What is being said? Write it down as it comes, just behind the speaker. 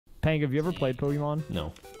Pang, have you ever played Pokemon?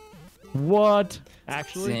 No. What?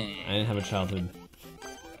 Actually? I didn't have a childhood.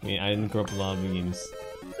 I mean, I didn't grow up with a lot of video games.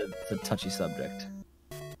 It's a touchy subject.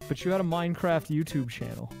 But you had a Minecraft YouTube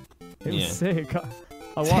channel. It was Yeah. sick.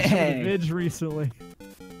 I watched the vids recently.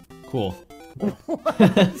 Cool.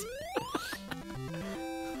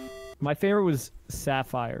 My favorite was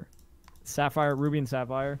Sapphire. Sapphire, Ruby and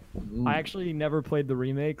Sapphire. Ooh. I actually never played the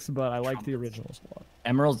remakes, but I liked the originals a lot.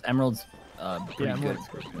 Emerald's pretty Yeah, good.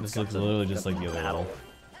 This looks literally just like the other battle.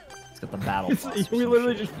 one. It's got the battle. We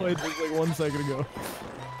literally just played this like 1 second ago.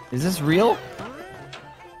 Is this real?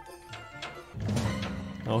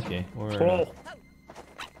 Okay. We're, Oh.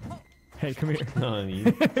 Hey, come here. no, you,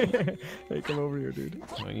 Hey, come over here, dude.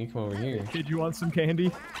 why don't you come over here? Kid, you want some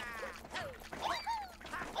candy?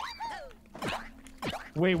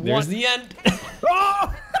 Wait, what? There's the end!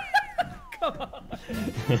 Oh! Come on.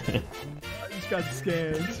 I just got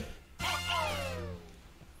scanned.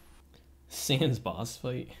 Sans boss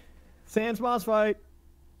fight. Sans boss fight.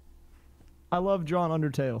 I love John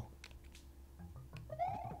Undertale.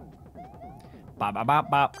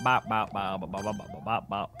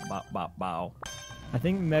 I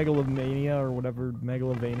think Megalomania or whatever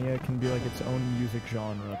Megalovania can be like its own music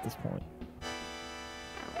genre at this point.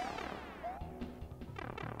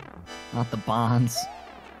 Not the bonds.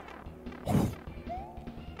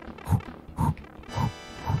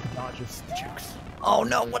 Dodges the jukes. Oh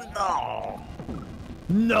no! What? No!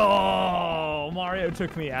 No! Mario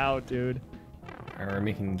took me out, dude. Alright, we're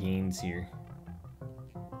making gains here.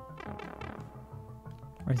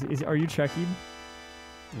 Are you checking?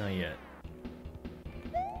 Not yet.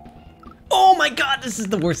 Oh my god, this is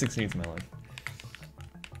the worst experience of my life.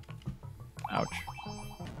 Ouch.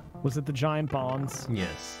 Was it the giant bonds?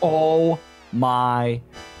 Yes. Oh my.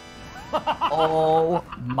 Oh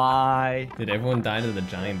my. Did everyone die to the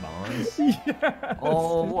giant bombs? Yes.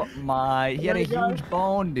 Oh my. He had a That guy- huge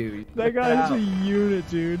bone, dude. That guy's a unit,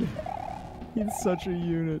 dude. He's such a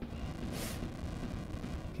unit.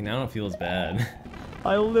 Okay, now I don't feel as bad.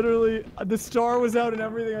 I literally, the star was out and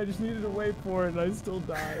everything, I just needed to wait for it and I still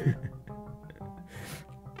died.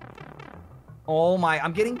 Oh my.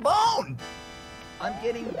 I'm getting boned. I'm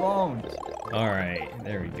getting boned. Alright,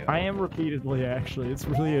 there we go. I am repeatedly, actually. It's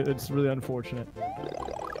really unfortunate.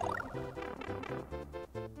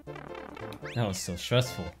 That was so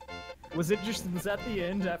stressful. Was that the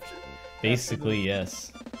end after? Basically,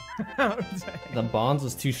 yes. Dang. The bonds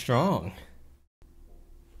was too strong.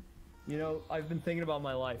 You know, I've been thinking about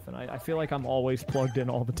my life and I feel like I'm always plugged in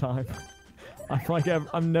all the time. I feel like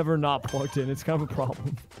I'm never not plugged in. It's kind of a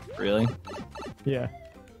problem. Really? Yeah.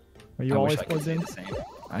 Are you I always wish I could plugged say in? the same.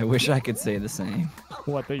 I wish I could say the same.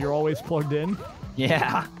 What, that you're always plugged in?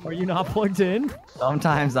 Yeah. Are you not plugged in?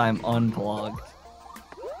 Sometimes I'm unplugged.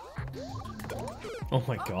 Oh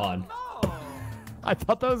my god. I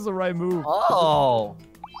thought that was the right move. Oh.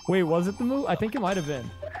 Wait, was it the move? I think it might have been.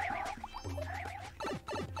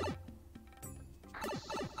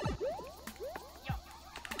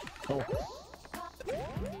 Oh.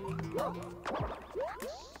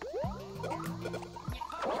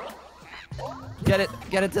 Get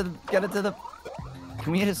it to the.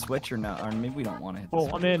 Can we hit a switch or no? Or maybe we don't want to hit. The Oh,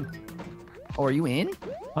 switch. I'm in. Oh, are you in?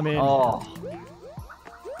 I'm in. Oh.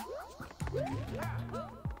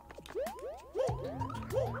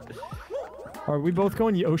 Are we both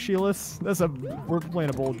going Yoshi-less? We're playing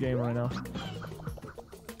a bold game right now.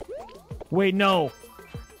 Wait, no.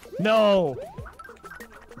 No.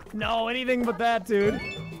 No, anything but that, dude.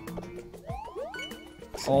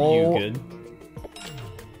 Oh. You good?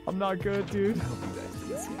 I'm not good, dude.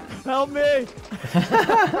 Help me!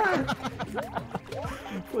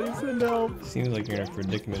 Please send help. Seems like you're in a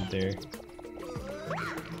predicament there.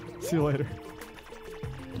 See you later.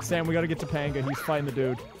 Sam, we gotta get to Panga. He's fighting the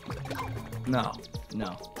dude. No.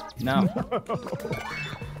 No. No.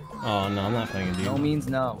 Oh no, I'm not playing a dude. No means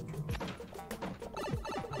no.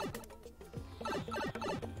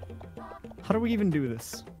 How do we even do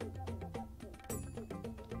this?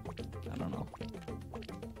 I don't know.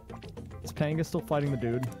 Is Panga still fighting the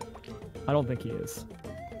dude? I don't think he is.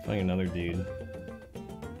 Playing another dude.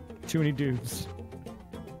 Too many dudes.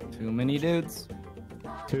 Too many dudes.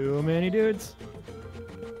 Too many dudes.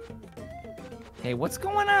 Hey, what's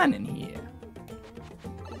going on in here?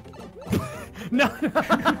 No.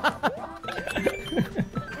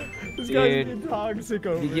 This guy's Dude. being toxic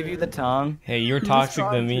over Did he give you the tongue? Hey, you're He was toxic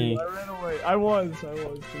trying than me. I ran away. I was.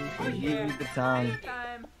 He gave you the tongue.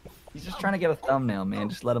 He's just trying to get a thumbnail, man.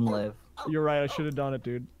 Just let him live. You're right. I should have done it,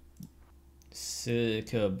 dude.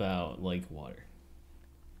 Sick about like water.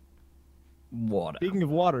 Water. Speaking of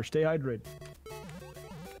water, stay hydrated.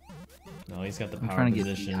 No, he's got the I'm power trying to get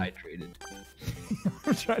position. dehydrated.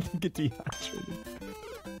 I'm trying to get dehydrated.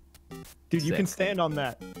 Dude, you can stand on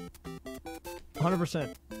that.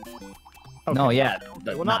 100%. Okay. No, yeah.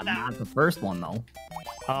 Well, not, not not the first one, though.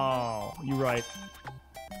 Oh, you right.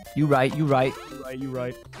 You right. You right.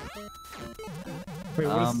 Wait,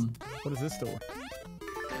 what is this door?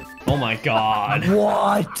 Oh my god.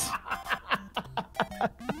 What?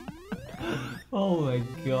 Oh my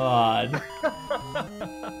god.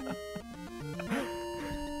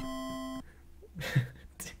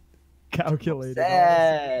 Calculated.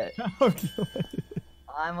 Upset. Calculated.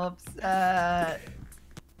 I'm upset.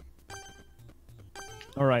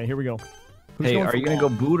 All right, here we go. Who's Hey, going are for you gonna ball?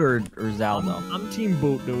 go boot or Zaldo? I'm team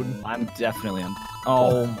boot, dude. I'm definitely on.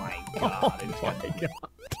 Oh my god. Oh my god.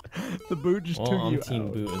 The boot just Well, took I'm you team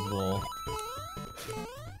out. boot as well.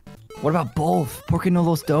 What about both? Por qué no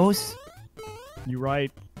los dos? You're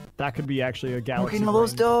right. That could be actually a Por galaxy. qué no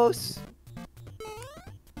los brain. dos?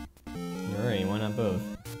 You're right, why not both?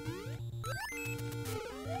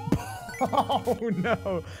 Oh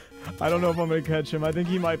no. I don't know if I'm gonna catch him. I think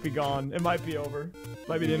he might be gone. It might be over.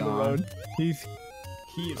 Might be the end of the Gone. road. He is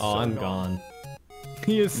Oh, so I'm gone.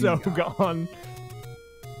 He is so gone.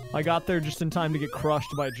 I got there just in time to get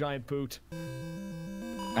crushed by a giant boot.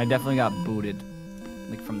 I definitely got booted.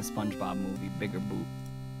 Like from the SpongeBob movie, bigger boot.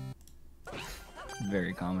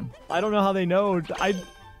 Very common. I don't know how they know. I'm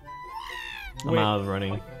Wait. out of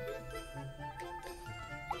running.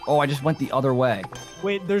 Oh, I just went the other way.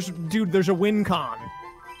 Wait, there's a win con.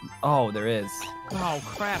 Oh, there is. Oh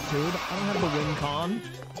crap, dude. I don't have the win con.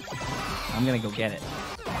 I'm gonna go get it.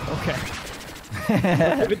 Okay.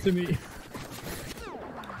 Give it to me.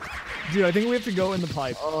 Dude, I think we have to go in the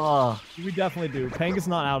pipe. Oh. We definitely do. Pank is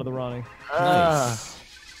not out of the running. Nice.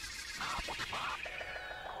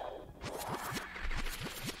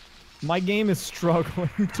 My game is struggling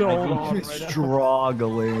to hold on right now.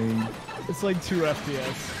 Struggling. It's like 2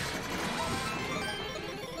 FPS.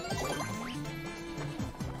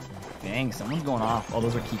 Dang, someone's going off. Oh,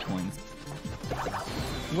 those are key coins.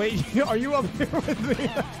 Wait, are you up here with me?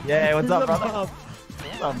 Yeah, what's Who's up, brother? top?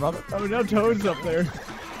 What's up, brother? Oh, now Toad's up there.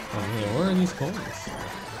 Oh, yeah, where are these coins?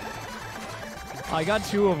 I got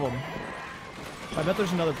 2 of them. I bet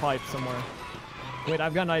there's another pipe somewhere. Wait,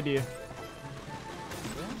 I've got an idea.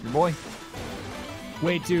 Your boy.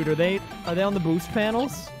 Wait, dude, are they on the boost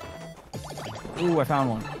panels? Ooh, I found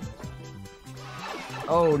one.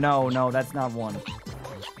 Oh, no, that's not one.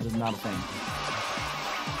 That is not a thing.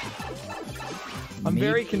 I'm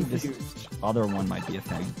very Maybe this confused. other one might be a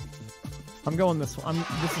thing. I'm going this one.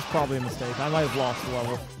 This is probably a mistake. I might have lost a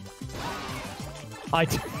level.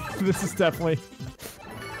 This is definitely.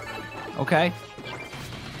 Okay.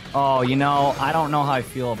 Oh, you know, I don't know how I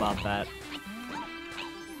feel about that.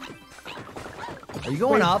 Are you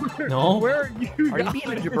going up? No. Where are you? Are you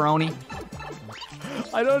being a jabroni?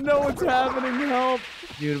 I don't know what's happening. Help,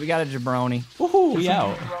 Dude, we got a jabroni. Woohoo, we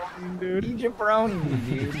out. dude. Jabroni,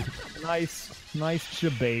 dude. Nice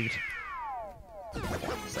debate.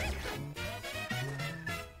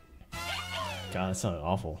 God, that sounded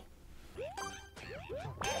awful.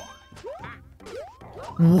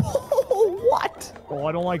 What? Oh,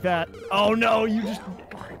 I don't like that. Oh no, you just.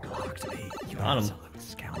 Got him.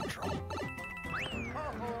 Scoundrel.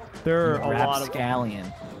 There are a lot of.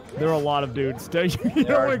 Rapscallion. There are a lot of dudes. You There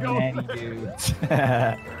know are where go. many dudes.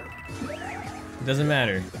 It doesn't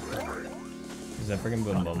matter. Is that freaking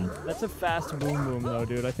boom boom? That's a fast boom boom though,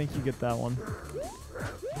 dude. I think you get that one.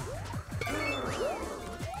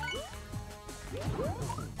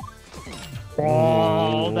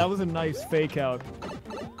 Oh, that was a nice fake out.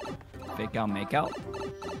 Fake out, make out.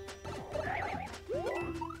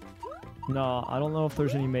 No, I don't know if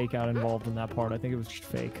there's any make out involved in that part. I think it was just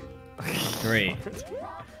fake. Great.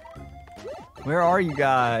 Where are you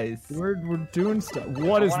guys? We're doing stuff.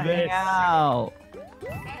 What is I wanna this? hang out.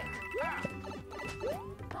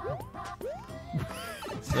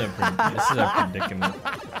 This is a predicament.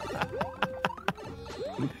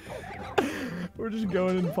 We're just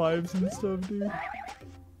going in pipes and stuff, dude.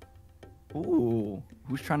 Ooh,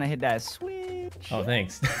 who's trying to hit that switch? Oh,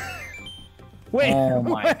 thanks. Wait. Oh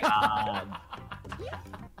my god.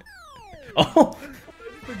 Oh.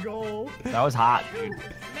 The goal. That was hot, dude.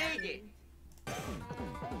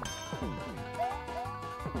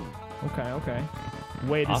 Okay.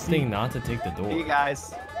 Wait, is he... Opting not to take the See you door.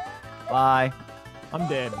 guys. Bye. I'm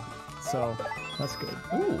dead. So, that's good.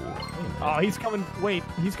 Ooh. Oh, he's coming. Wait,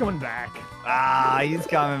 he's coming back. Ah, he's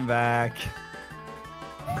coming back.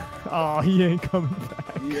 Oh, he ain't coming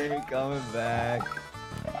back. He ain't coming back.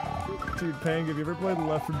 Dude, Pang, have you ever played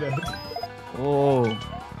Left 4 Dead? Oh.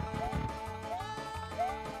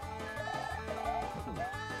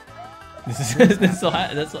 This will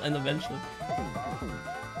end eventually.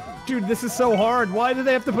 Dude, this is so hard. Why did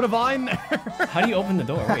they have to put a vine there? How do you open the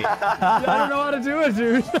door? Wait. I don't know how to do it,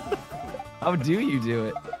 dude. How do you do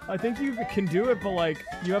it? I think you can do it, but like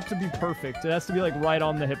you have to be perfect. It has to be like right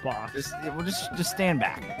on the hitbox. Just stand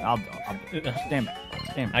back. I'll stand back.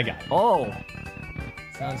 Stand back. I got it. Oh.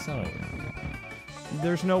 Sound.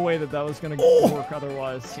 There's no way that was gonna work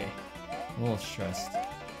otherwise. Okay. I'm a little stressed.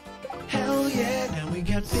 Hell yeah, now we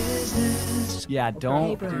got business. Yeah, don't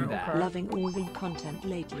Hey, do bro, that. loving all the content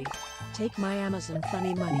lately. Take my Amazon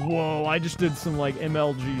funny money. Whoa, I just did some like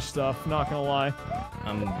MLG stuff, not gonna lie.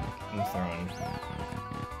 I'm throwing.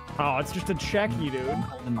 Oh, it's just a checky, dude. I'm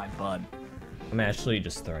holding my bud. I'm actually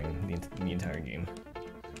just throwing the entire game.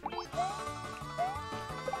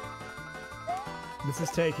 This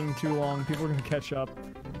is taking too long. People are gonna catch up.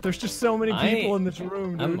 There's just so many people in this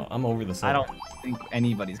room, dude. I'm over this. I don't think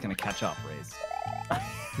anybody's gonna catch up, Raze.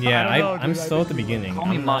 Yeah, I don't know, I'm dude. still at the beginning. Call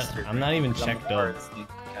me I'm mustard. I'm not even I'm checked up.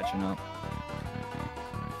 Catching up.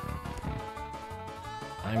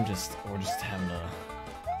 We're just having a.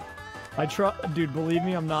 Dude, believe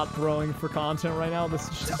me, I'm not throwing for content right now. This is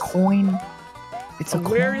It's a just. coin. It's a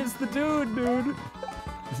coin. Where is the dude?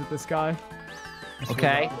 Is it this guy?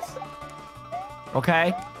 Okay.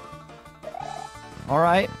 Okay. All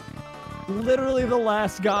right. Literally the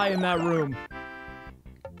last guy in that room.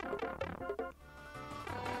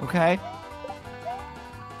 Okay.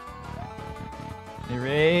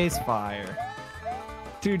 Erase fire.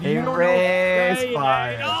 Dude, you don't know. Erase Hey,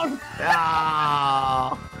 fire. hey, oh,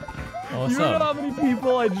 Ah. Oh, what's you know up? how many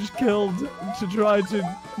people I just killed to try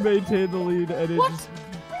to maintain the lead, and it just.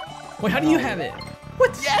 Wait, how do you have it?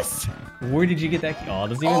 What? Yes. Where did you get that? Oh, it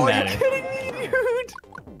doesn't even Oh, matter. you're kidding me, dude.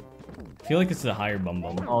 I feel like it's a higher bum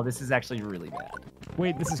bum. Oh, this is actually really bad.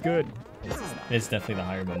 Wait, this is good. It's definitely the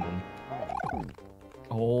higher bum bum.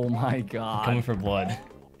 Oh my god. Coming for blood.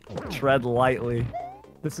 Tread lightly.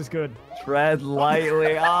 This is good. Tread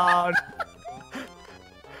lightly. Oh.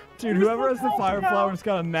 Dude, whoever has the fire flower's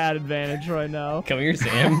got a mad advantage right now. Come here,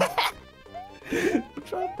 Sam. I'm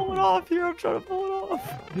trying to pull it off here. I'm trying to pull it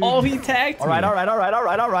off. Oh, he tagged me. All right.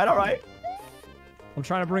 I'm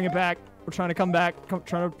trying to bring it back. We're trying to come back.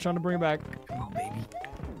 Trying to bring it back. Come on, baby.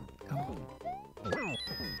 Come on.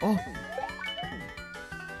 Oh.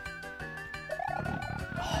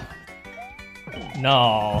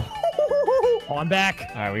 No. Oh, I'm back.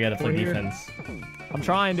 All right, we gotta play We're here. defense. I'm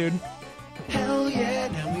trying, dude. Hell yeah,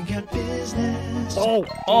 now we got business. Oh.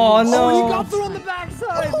 Oh no. Oh, you got through on the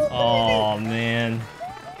backside. Oh man.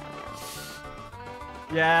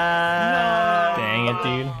 Yeah. Dang it,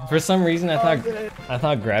 dude. For some reason, I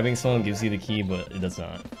thought grabbing someone gives you the key, but it does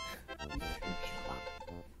not.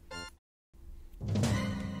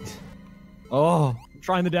 Oh,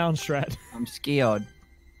 Trying the down strat. I'm scared.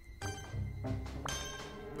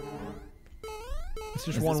 It's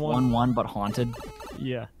just Is 1-1. this 1-1 but haunted?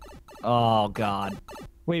 Yeah. Oh god.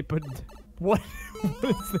 Wait, but what? What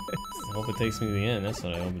is this? I hope it takes me to the end. That's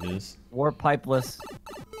what I hope it is. Warp pipeless.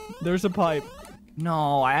 There's a pipe.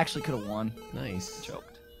 No, I actually could have won. Nice.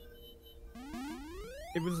 Choked.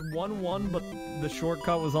 It was 1-1, but the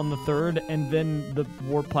shortcut was on the third, and then the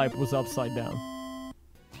warp pipe was upside down.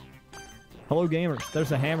 Hello, gamers.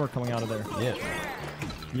 There's a hammer coming out of there. Yeah.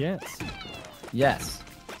 Yes. Yes.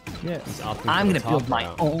 Yes. I'm gonna build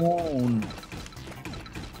my own.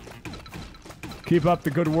 Keep up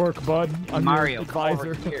the good work, bud. I'm Mario, your come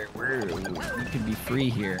over advisor. here. We could be free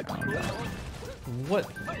here. Oh, no. What?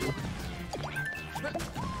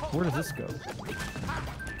 Where does this go?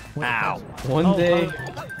 Wait, Ow. One Oh, day.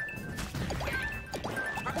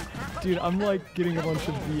 Dude, I'm like getting a bunch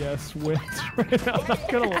of BS wins right now. I'm not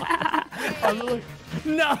gonna lie. I'm like,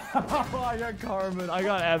 no! I got Carmen. I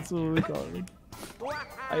got absolutely Carmen.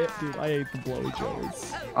 Dude, I ate the blowy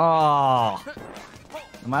jellies. Oh.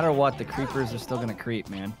 No matter what, the creepers are still gonna creep,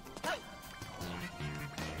 man.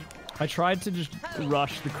 I tried to just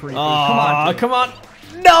rush the creepers. Oh, come on.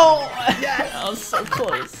 No! Yes! I was so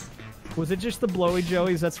close. Was it just the blowy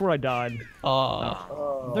jellies? That's where I died.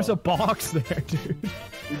 Oh. There's a box there, dude.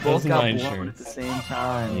 We Those both are got my blown insurance. at the same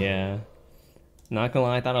time. Yeah. Not gonna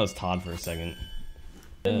lie, I thought I was Todd for a second.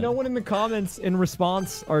 And no one in the comments in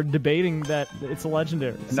response are debating that it's a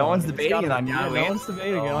legendary. No one's It's debating gotta it on be- Yahoo Yeah, no one's Answers.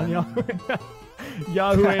 debating it on Oh. Yahoo.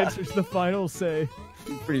 Yahoo answers the final say.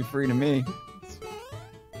 It's pretty free to me.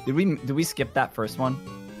 Did we skip that first one?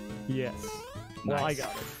 Yes. Well, I Nice.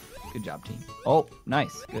 got it. Good job, team. Oh,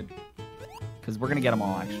 nice. Good. Because we're gonna get them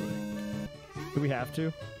all, actually. Do we have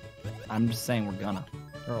to? I'm just saying we're gonna.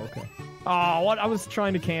 Oh, okay. Oh, what? I was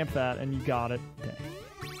trying to camp that, and you got it.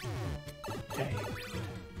 Dang. Dang.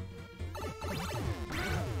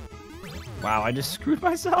 Wow, I just screwed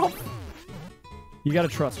myself. You gotta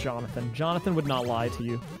trust Jonathan. Jonathan would not lie to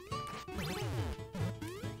you.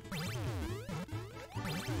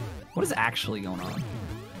 What is actually going on?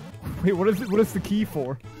 Wait, what is the key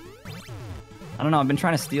for? I don't know. I've been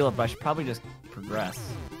trying to steal it, but I should probably just progress.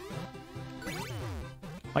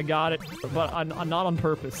 I got it, but I'm not on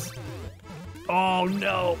purpose. Oh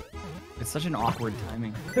no! It's such an awkward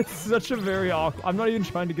timing. It's such a very awkward. I'm not even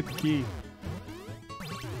trying to get the key.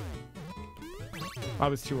 I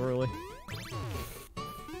was too early.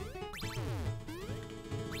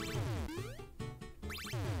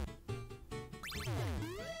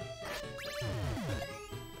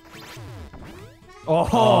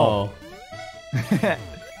 Oh.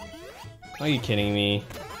 Are you kidding me?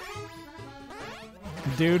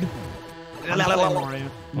 Dude.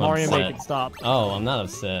 Mario, upset. make it stop. Oh, I'm not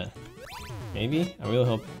upset. Maybe? I really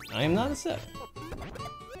hope I am not upset.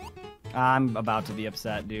 I'm about to be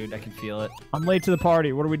upset, dude. I can feel it. I'm late to the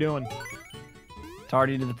party. What are we doing?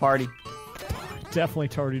 Tardy to the party. Definitely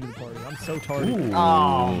tardy to the party. I'm so tardy. Ooh.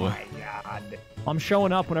 Oh my god. I'm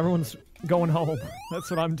showing up when everyone's going home. That's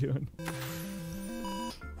what I'm doing.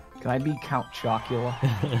 Can I be Count Chocula?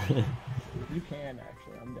 You can,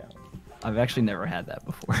 actually. I'm down. I've actually never had that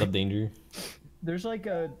before. What's up, Danger? There's like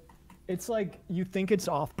a... It's like, you think it's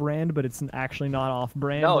off-brand, but it's actually not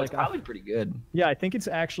off-brand. No, like, it's probably pretty good. Yeah, I think it's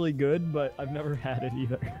actually good, but I've never had it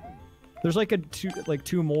either. There's like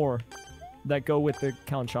two more that go with the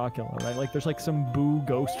Count Chocula, right? Like there's like some Boo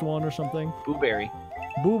Ghost one or something. Blueberry.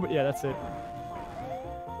 Boo, yeah, that's it.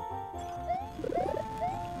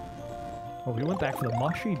 Oh, we went back for the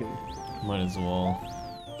mushy, dude. Might as well.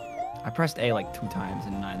 I pressed A like 2 times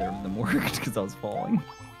and neither of them worked because I was falling.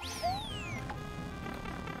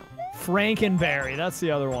 Frankenberry, that's the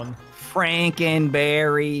other one.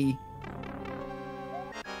 Frankenberry.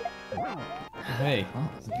 Hey. Oh,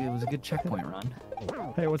 it was a good checkpoint run.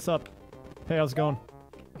 Hey, what's up? Hey, how's it going?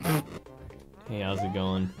 Hey, how's it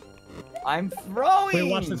going? I'm throwing. Wait,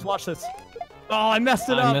 watch this, watch this. Oh, I messed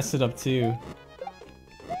it up. I messed it up too.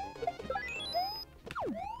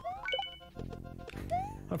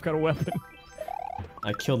 I've got a weapon.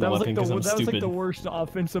 I killed the That was weapon like because I'm that was stupid. like the worst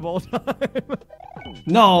offense of all time.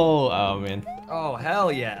 No! Oh, man. Oh,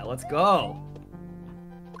 hell yeah. Let's go.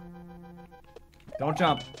 Don't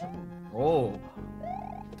jump. Oh.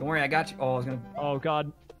 Don't worry, I got you. Oh, I was gonna... Oh,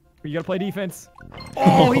 God. You gotta play defense.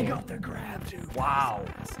 Oh, he got the grab, dude. Wow.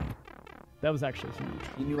 That was actually huge.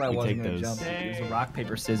 You knew I You wasn't take gonna those. jump. It was a rock,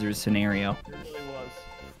 paper, scissors scenario. It really was.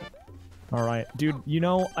 All right, dude. You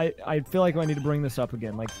know, I feel like I need to bring this up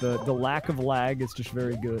again. Like the lack of lag is just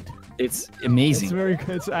very good. It's amazing. It's very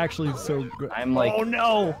good. It's actually so good. I'm like... Oh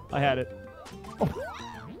no! I had it.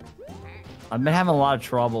 I've been having a lot of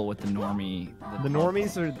trouble with the normie. The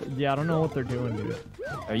normies are. Yeah, I don't know what they're doing, dude.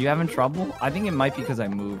 Are you having trouble? I think it might be because I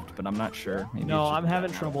moved, but I'm not sure. Maybe No, it's just- I'm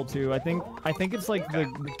having trouble too. I think it's like the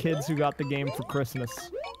kids who got the game for Christmas,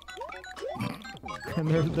 and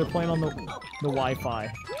they're playing on the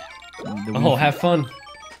Wi-Fi. Oh, have fun.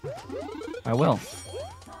 I will.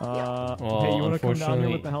 Well, Hey, you want to come down here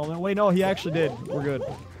unfortunately- with the helmet? Wait, no, he actually did. We're good.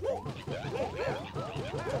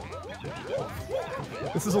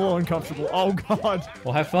 This is a little uncomfortable. Oh God.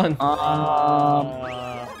 Well, have fun.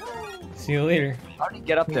 See you later. How did he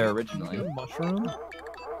get up there originally? Mushroom?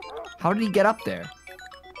 How did he get up there?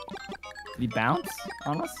 Did he bounce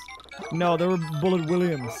on us? No, they were Bullet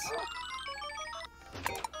Williams.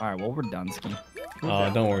 All right, well we're done, Ski.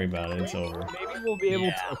 Oh, don't worry about it. It's over. Maybe we'll be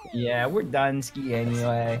able to. Yeah, we're done, Ski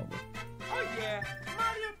anyway.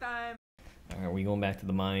 Alright, we going back to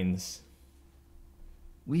the mines.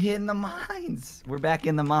 We hitting the mines. We're back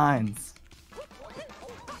in the mines.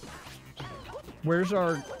 Where's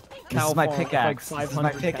our This cow is my farm with, pickaxe. Like This is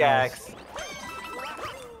my 500 pickaxe. cows?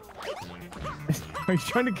 Are you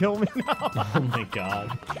trying to kill me now? Oh my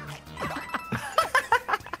god.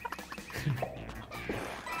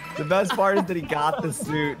 The best part is that he got the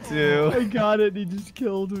suit too. I got it. He just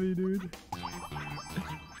killed me, dude.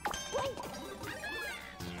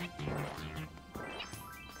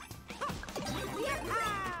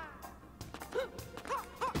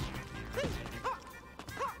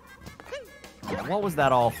 What was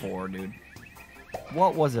that all for, dude?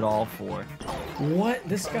 What was it all for? What?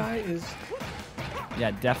 This guy is...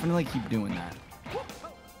 Yeah, definitely keep doing that.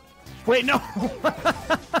 Wait, no.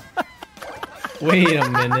 Wait a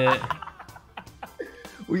minute.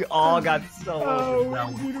 We all got so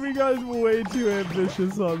Oh, dude, we got way too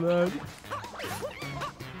ambitious on that.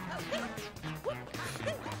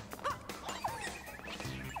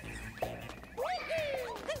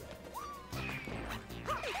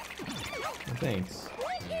 Thanks.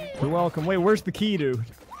 You're welcome. Wait, where's the key, dude?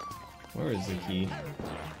 Where is the key?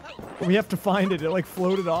 We have to find it. It like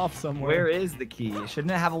floated off somewhere. Where is the key?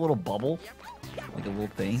 Shouldn't it have a little bubble? Like a little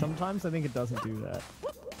thing? Sometimes I think it doesn't do that.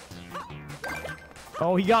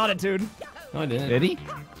 Oh, he got it, dude. No, I didn't. Did he?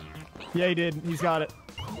 Yeah, he did. He's got it.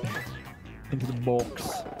 Into the box.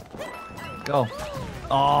 Go.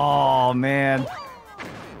 Oh, man.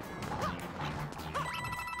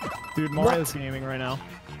 Dude, Mario's gaming right now.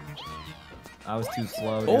 I was too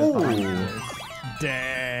slow. Oh.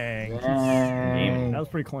 Dang. Dang. That was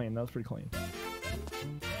pretty clean. That was pretty clean.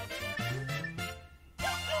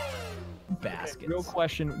 Baskets. Real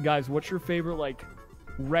question, guys. What's your favorite like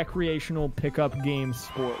recreational pickup game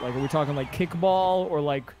sport? Like, are we talking like kickball or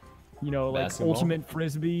like, you know, like Basketball? ultimate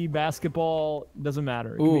frisbee, basketball? Doesn't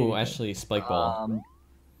matter. It can Ooh, be- actually, spike ball.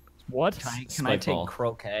 what? Can I Spike take ball.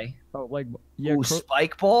 croquet? Oh, like yeah. Ooh,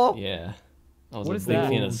 spike ball? Yeah. I was What a is big that?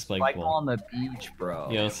 fan Ooh, of spike Spike ball ball. on the beach, bro.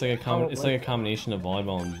 Yeah, it's like a it's like a combination of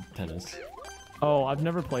volleyball and tennis. Oh, I've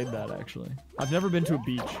never played that actually. I've never been to a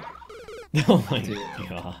beach. Oh my Dude.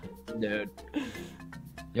 god. Dude.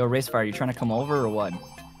 Yo, Racefire, you trying to come over or what?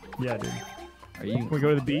 Yeah, dude. Are you? Can we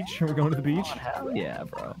go to the beach? Are we going to the beach? Hell yeah,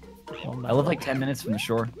 bro. Oh, no. I live like 10 minutes from the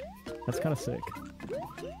shore. That's kind of sick.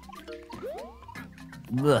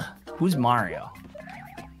 Ugh. Who's Mario?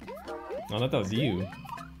 Oh, I thought that was you.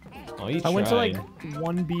 Oh, you I went to like tried.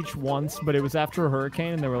 one beach once, but it was after a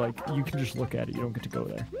hurricane, and they were like, "You can just look at it. You don't get to go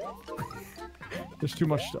there. There's too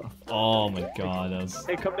much stuff." Oh my god, that was.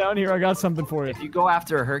 Hey, come down here. I got something for you. If you go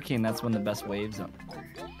after a hurricane, that's when the best waves are.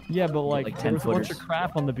 Yeah, but like, like there 10 was a bunch of footers.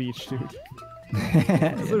 crap on the beach, dude.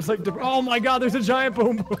 There's like, oh my god, there's a giant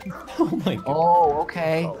boom boom. Oh my god. Oh,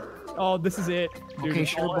 okay. Oh, this is it, dude. Okay,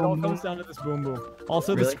 sure, It all boom boom. comes down to this boom boom.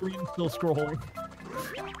 Also, the Really? screen's still scrolling.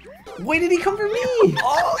 Wait, did he come for me?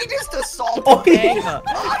 Oh, he just assaulted Oh, Panga.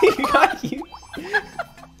 he got you.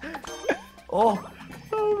 Oh,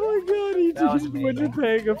 Oh my god, he That was just went to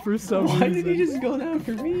amazing. Pega for some Why reason. did he just go down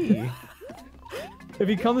for me? If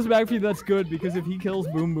he comes back for you, that's good, because if he kills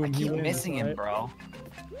Boom Boom, I he keep wins, missing him, right? bro.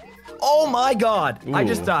 Oh my god, I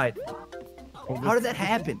just Ooh. died. Oh, How did this- that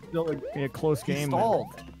happen? Still a close He game. man.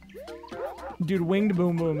 stalled. Dude, winged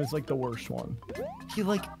Boom Boom is like the worst one. He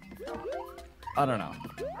like, I don't know.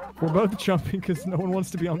 We're both jumping because no one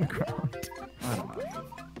wants to be on the ground. I don't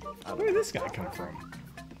know. Where did this guy come from?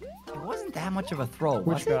 It wasn't that much of a throw,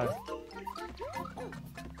 Which was it? guy?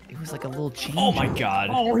 It was like a little change. Oh my god.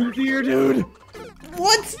 Oh, he's here, dude!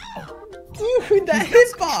 What? Dude, that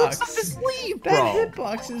hitbox! His sleeve, That bro.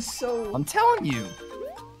 hitbox is so. I'm telling you.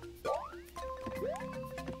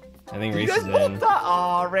 I think You race guys is both in. thought,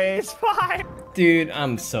 oh, race 5. Dude,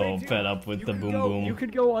 I'm so fed up with the boom boom. You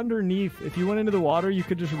could go underneath. If you went into the water, you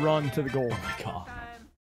could just run to the goal. Oh my god.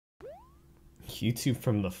 YouTube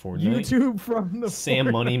from the Fortnite. YouTube from the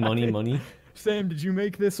Sam money, money, Fortnite. money. Sam, did you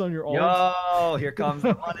make this on your alt? Yo, here comes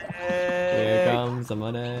the money. Here comes the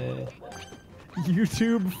money.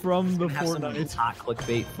 YouTube from the Have some Fortnite. hot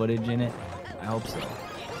clickbait footage in it. I hope so.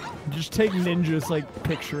 Just take Ninja's like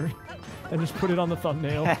picture and just put it on the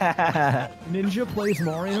thumbnail. Ninja plays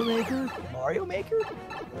Mario Maker? Mario Maker?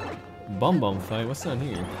 Bum bum fight. What's down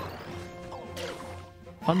here?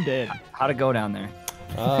 I'm dead. How'd it go down there?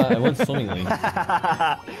 I went swimmingly.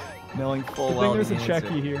 Knowing full I well. think there's the a answer.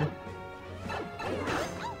 checky here.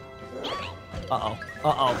 Uh-oh.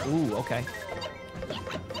 Uh-oh. Ooh, okay.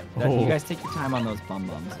 Oh. You guys take your time on those bum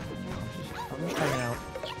bums. I'm just hanging out.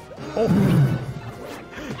 Oh!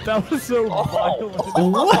 That was so violent.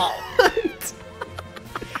 What?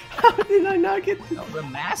 How did I not get That was a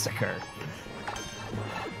massacre.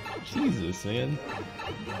 Jesus, man.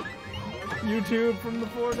 YouTube from the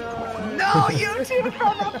Fortnite. No, YouTube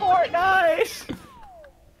from the Fortnite!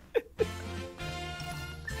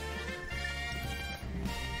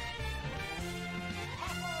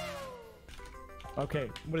 Okay,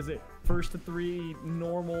 what is it? First to 3,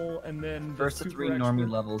 normal, and then the First to super 3 expert? normie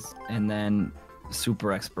levels, and then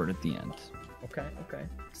super expert at the end. Okay, okay.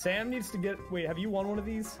 Sam needs to get. Wait, have you won one of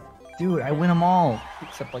these? Dude, I win them all.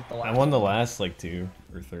 Except like the last I won the last like 2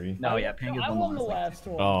 or 3. No, yeah, Panga's I won won the the last. last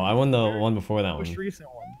one. Oh, I won the one before that Most one. recent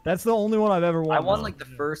one. That's the only one I've ever won. I won though. like the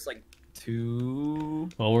first like 2.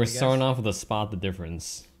 Well, we're I guess. starting off with a spot the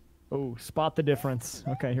difference. Oh, spot the difference.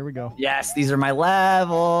 Okay, here we go. Yes, these are my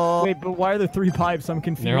levels. Wait, but why are there 3 pipes? I'm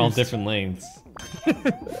confused. They're all different lengths.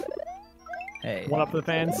 Hey. One up for the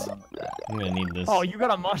fans. I'm gonna need this. Oh, you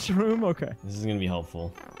got a mushroom? Okay. This is gonna be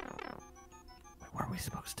helpful. What are we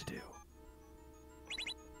supposed to do?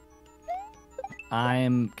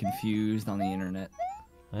 I'm confused on the internet.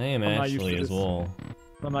 I am I'm not used actually to as this. well.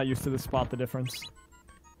 I'm not used to the spot the difference.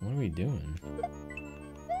 What are we doing?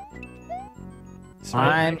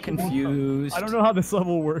 I'm confused. I don't know how this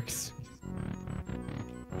level works.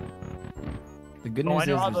 good Oh, news I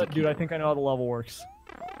know is, how there's the, dude. I think I know how the level works.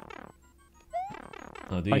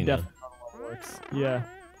 Oh, do I you know? definitely know how the level works. Yeah.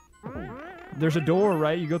 There's a door,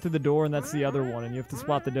 right? You go through the door, and that's the other one, and you have to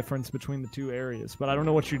spot the difference between the two areas. But I don't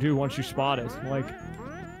know what you do once you spot it. Like,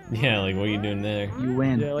 Yeah, like what are you doing there? you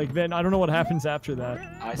win. yeah, like then I don't know what happens after that.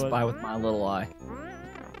 I but spy with my little eye.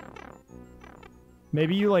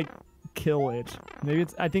 maybe you like kill it. Maybe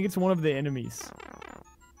it's. I think it's one of the enemies.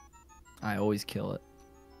 I always kill it.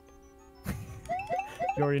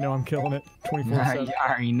 You already know I'm killing it. You 24/7.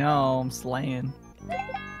 already know I'm slaying.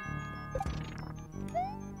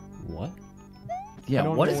 What? Yeah,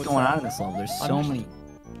 don't what know is what's going on happening. in this level? There's I'm so just- many.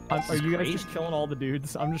 Are you guys crazy. just killing all the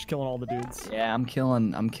dudes? I'm just killing all the dudes. Yeah, I'm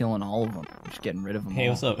killing all of them. I'm just getting rid of them Hey,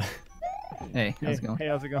 all. what's up? Hey, how's it going? Hey,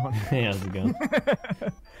 how's it going? Hey, how's it going?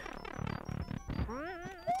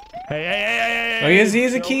 Hey! Oh, he has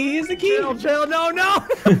a chill. key. He has a key. Chill! No!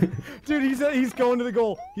 Dude, he's going to the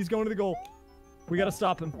goal. He's going to the goal. We gotta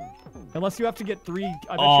stop him. Unless you have to get 3. I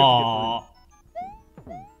bet you Aw. have to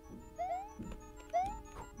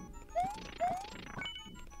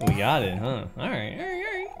We got it, huh? All right. get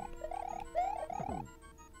 3.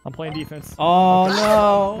 I'm playing defense. Oh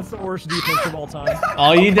no! That's the worst defense of all time.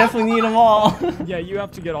 Oh, you definitely need them all. Yeah, you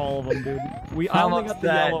have to get all of them, dude. I How only much got the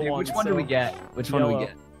that, yellow dude? one. Which one do so- we get? Which one do we Yellow.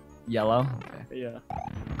 get? Yellow? Okay. Yeah.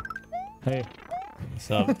 Hey. What's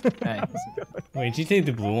up? Hey. Wait, did you take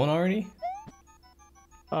the blue one already?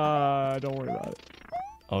 Don't worry about it.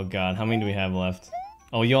 Oh god, how many do we have left?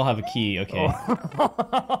 Oh, you all have a key. Okay.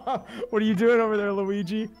 Oh. What are you doing over there,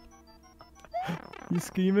 Luigi? You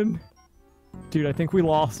scheming? Dude, I think we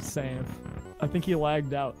lost Sam. I think he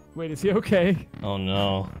lagged out. Wait, is he okay? Oh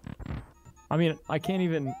no. I mean, I can't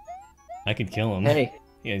even... I could kill him. Hey.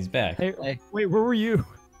 Yeah, he's back. Hey, Hey. wait, where were you?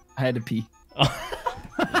 I had to pee.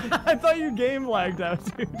 I thought you game lagged out,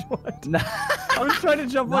 dude. What? No, I was trying to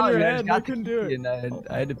jump on your head and I couldn't do it. And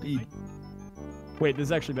I had to pee. Wait, this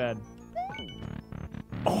is actually bad.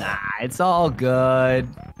 Nah, it's all good.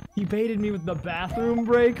 He baited me with the bathroom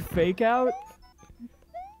break fake out.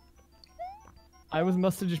 I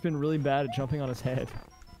must have just been really bad at jumping on his head.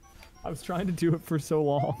 I was trying to do it for so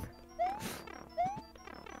long.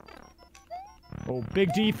 Oh,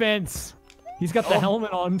 big defense. He's got the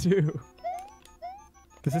helmet on too.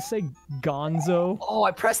 Does this say Gonzo? Oh,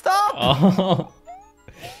 I pressed up. Oh.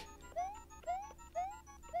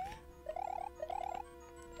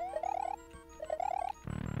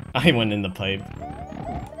 I went in the pipe.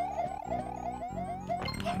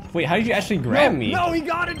 Wait, how did you actually grab me? No, he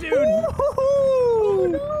got it, dude.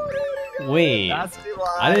 Wait, That's the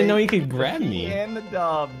lie. I didn't know you could grab me. And the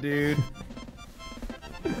dub, dude.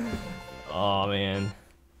 Oh man.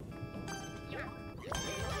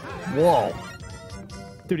 Whoa.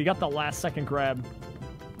 Dude, he got the last second grab.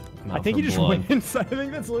 I'm I out think for he just blood. wins. I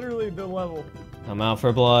think that's literally the level. I'm out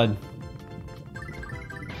for blood.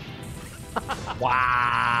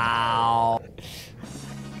 Wow.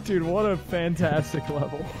 Dude, what a fantastic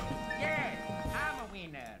level.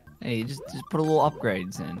 Hey, just put a little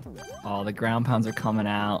upgrades in. Oh, the ground pounds are coming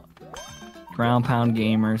out. Ground pound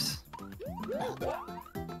gamers.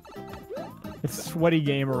 It's sweaty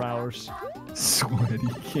gamer hours. Sweaty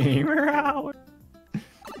gamer hour.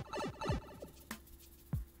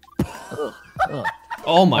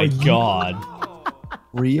 Oh my god.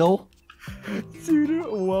 Real? Dude,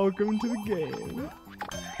 welcome to the game.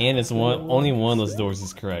 And it's only one of those doors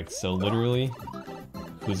is correct. So literally,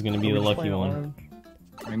 who's gonna be the We're just lucky playing one? around.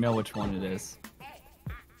 I know which one it is.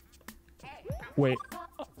 Wait,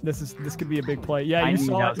 this could be a big play. Yeah, you knew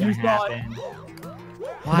saw that it. was You gonna saw it. happen.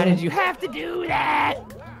 Why did you have to do that?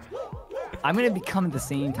 I'm gonna be coming at the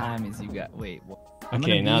same time as you got. Wait. I'm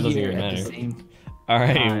Okay, gonna now it be doesn't here even at the matter. same All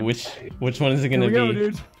right, time. which one is it Here gonna we go, be?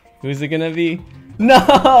 dude. Who's it gonna be?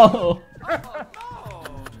 No!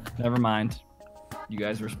 Never mind. You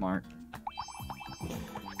guys were smart.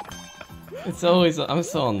 It's always I'm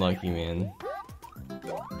so unlucky, man.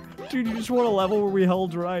 Dude, you just want a level where we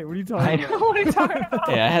held right. What are you talking I about? know what you're talking about.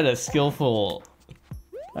 Hey, I had a skillful.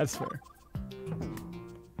 That's fair.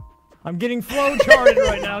 I'm getting flow charted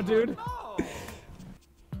right now, dude. Oh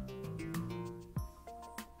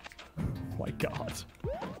my god.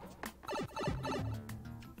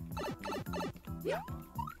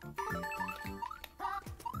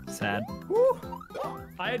 Sad. Woo.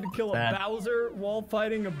 I had to kill a Bad. Bowser while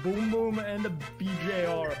fighting a Boom Boom and a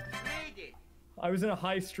BJR. I was in a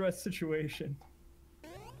high stress situation.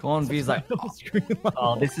 Go on, V's like, Screen level.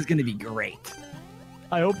 oh, this is gonna be great.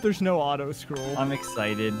 I hope there's no auto scroll. I'm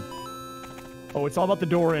excited. Oh, it's all about the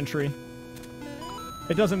door entry.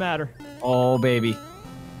 It doesn't matter. Oh, baby.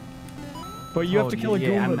 But you have to kill a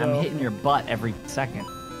Goomba, I'm though. hitting your butt every second.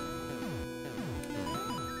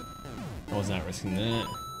 I was not risking that.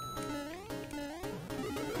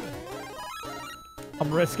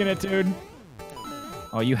 I'm risking it, dude.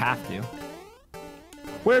 Oh, you have to.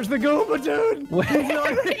 Where's the Goomba, dude?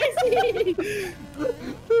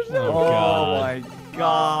 Oh, God. my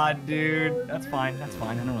god, dude. That's fine. That's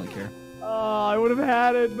fine. I don't really care. I would have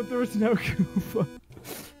had it, but there was no Goomba.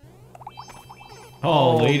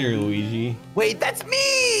 Oh, later, Luigi. Wait, that's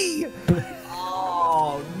me!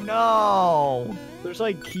 Oh no! There's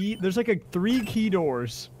like 3 key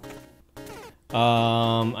doors.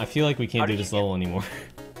 I feel like we can't How do did this you level anymore.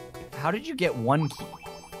 How did you get 1 key?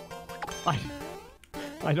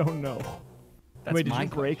 I don't know. That's Wait, did my you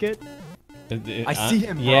break it? I see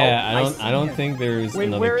him, bro. Yeah, I I don't see think there's Wait,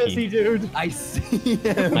 another where key. is he, dude? I see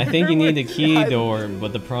him. I think you need a key door,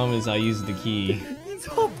 but the problem is I used the key. He's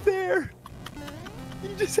up there.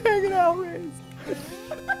 He's just hanging out, Rays.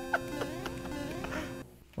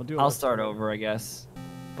 I'll start over, I guess.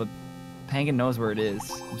 But Pangan knows where it is.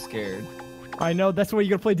 I'm scared. I know, that's why you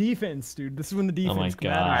gotta play defense, dude. This is when the defense my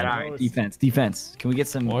come God. out. Alright, defense, defense. Can we get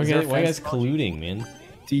some... Why are is there you guys fence? colluding, man?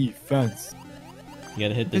 Defense. You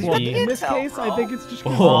gotta hit this Well, key. In this Intel, case, I bro. think it's just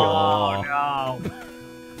 'cause Oh. no.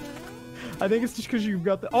 I think it's just because you've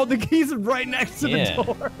got the... Oh, the key's right next to Yeah. the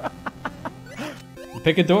door.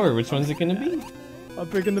 Pick a door. Which one's it gonna be? I'm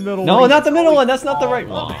picking the middle No, one. not the middle one. That's not the right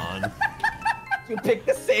one. You picked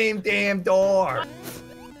the same damn door.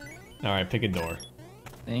 All right, pick a door.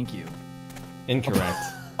 Thank you. Incorrect.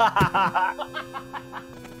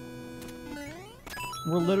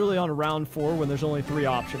 We're literally on round 4 when there's only 3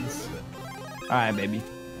 options. Alright, baby.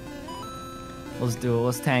 Let's do it.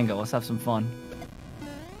 Let's tango. Let's have some fun.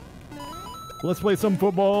 Let's play some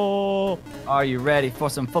football. Are you ready for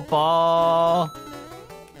some football?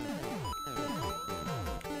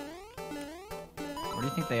 Where do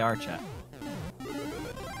you think they are, chat?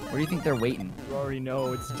 Where do you think they're waiting? You already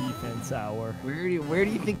know it's defense hour. Where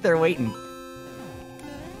do you think they're waiting?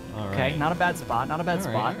 All right. Okay, not a bad spot. Not a bad All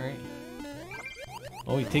spot. right.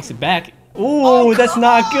 Oh, he takes it back. Ooh, that's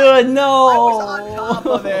not good. No. I was on top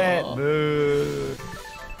of it. Boo.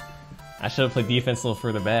 I should have played defense a little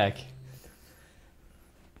further back.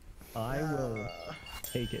 I will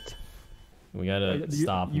take it. We gotta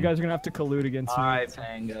stop him. You guys are gonna have to collude against me. Alright,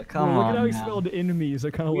 Panga, come Look on. at how he now. spelled enemies. I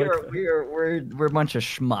kind of like that. We're a bunch of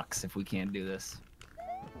schmucks if we can't do this.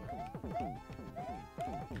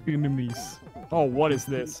 Enemies. Oh, what is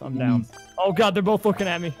this? I'm down. Oh god, they're both looking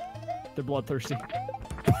at me. They're bloodthirsty.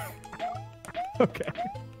 Okay.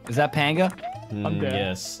 Is that Panga? I'm dead.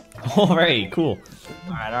 Yes. All right. Cool.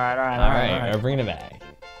 Alright. Bring it back.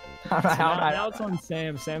 Now it's on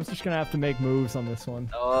Sam. Sam's just gonna have to make moves on this one.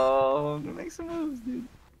 Oh, I'm gonna make some moves, dude.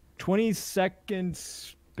 20-second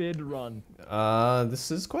speed run.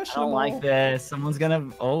 This is I questionable. don't like this. Someone's gonna.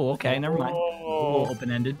 Oh, okay, never mind. Oh.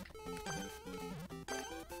 Open-ended.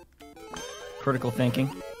 Critical thinking.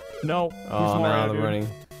 No. Oh, I'm out of the dude. running.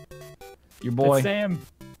 Your boy. It's Sam.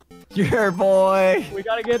 Your boy. We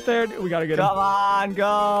gotta get there. We gotta get Come on,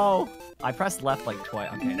 go. I pressed left like twice.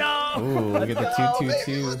 Okay. him. No. Ooh, look at the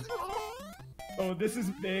 2-2-2. Oh, this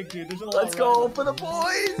is big, dude. There's a lot. Let's go for the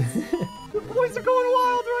boys. The boys are going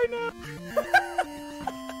wild right now.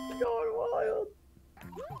 They're going wild.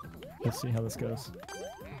 Let's see how this goes.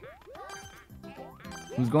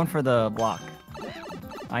 Who's going for the block?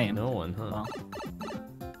 I am. No one, huh?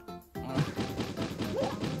 Well.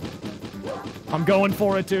 I'm going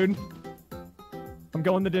for it, dude. I'm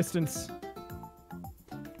going the distance.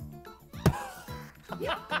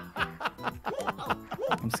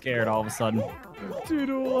 I'm scared all of a sudden. Dude,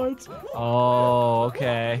 what? Oh,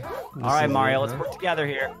 okay. All right, is Mario, it, let's huh? work together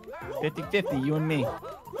here. 50-50, you and me.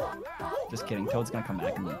 Just kidding. Toad's gonna come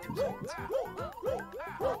back in like 2 seconds.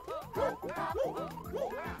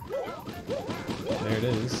 There it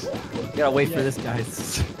is. You gotta wait for this,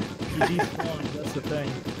 guys. He despawned, that's the thing.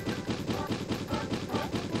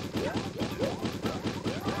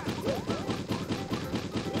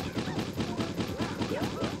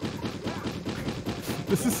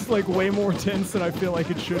 This is like way more tense than I feel like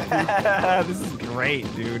it should be. This is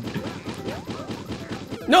great, dude.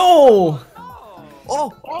 No!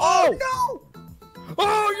 Oh! Oh! No!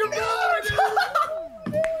 Oh, you're good!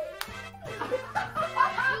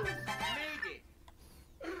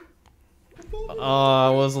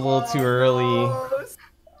 Oh, it was a little too early.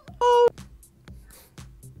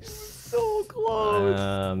 So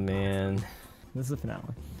close. Man. This is the finale.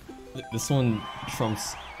 This one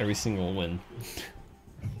trumps every single win.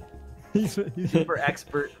 He's Super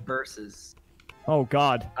expert versus. oh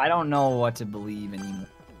god. I don't know what to believe anymore.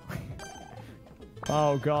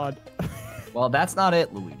 Oh god. Well, that's not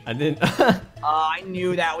it, Luigi. I didn't. I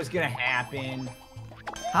knew that was gonna happen.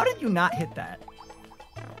 How did you not hit that?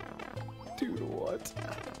 Dude, what?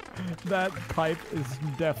 That pipe is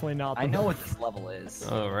definitely not the I know what this level is.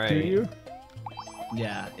 Alright. Do you?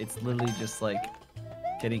 Yeah, it's literally just like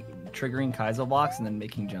triggering Kaizo blocks and then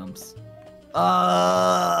making jumps.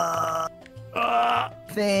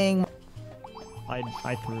 Thing.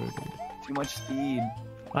 I threw it, dude. Too much speed.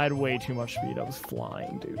 I had way too much speed. I was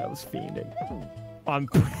flying, dude. I was fiending. I'm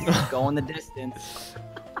Going the distance.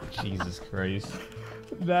 Jesus Christ.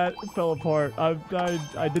 That fell apart.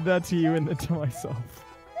 I did that to you and then to myself.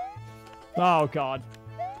 Oh god.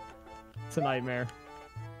 It's a nightmare.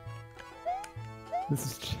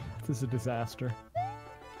 This is a disaster.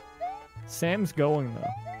 Sam's going though.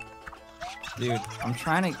 Dude, I'm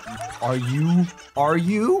trying to. Are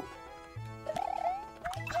you?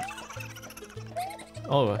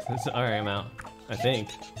 Oh, alright, I'm out. I think.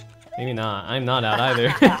 Maybe not. I'm not out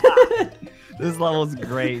either. This level's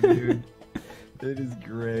great, dude. It is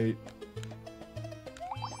great.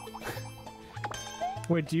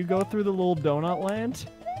 Wait, do you go through the little donut land?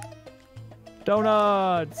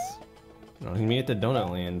 Donuts! No, you meet at the donut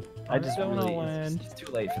land. I just Donut really. land. It's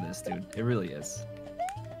too late for this, dude. It really is.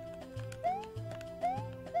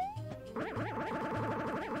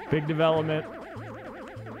 Big development.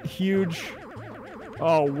 Huge.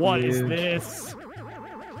 Oh, what is this?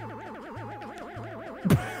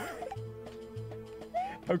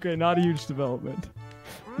 Okay, not a huge development.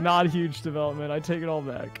 Not a huge development. I take it all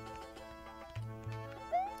back.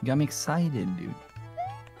 You got me excited, dude.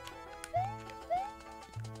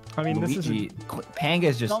 I mean, this is Luigi, Panga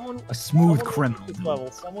is just someone- a smooth someone criminal. this dude.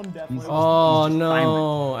 level. Someone definitely. Oh He's just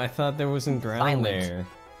no! I thought there wasn't ground Silent. there.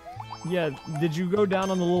 Yeah. Did you go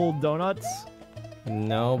down on the little donuts?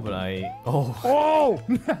 No, but I. Oh, Oh!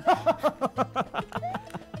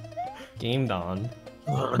 gamed on.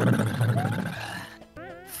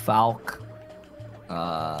 Falk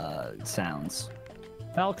sounds.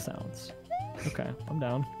 Falk sounds. Okay, I'm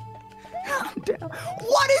down.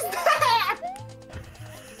 What is that?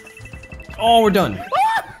 Oh, we're done.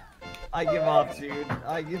 I give up, dude.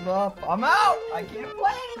 I give up. I'm out. I can't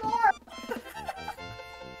play anymore.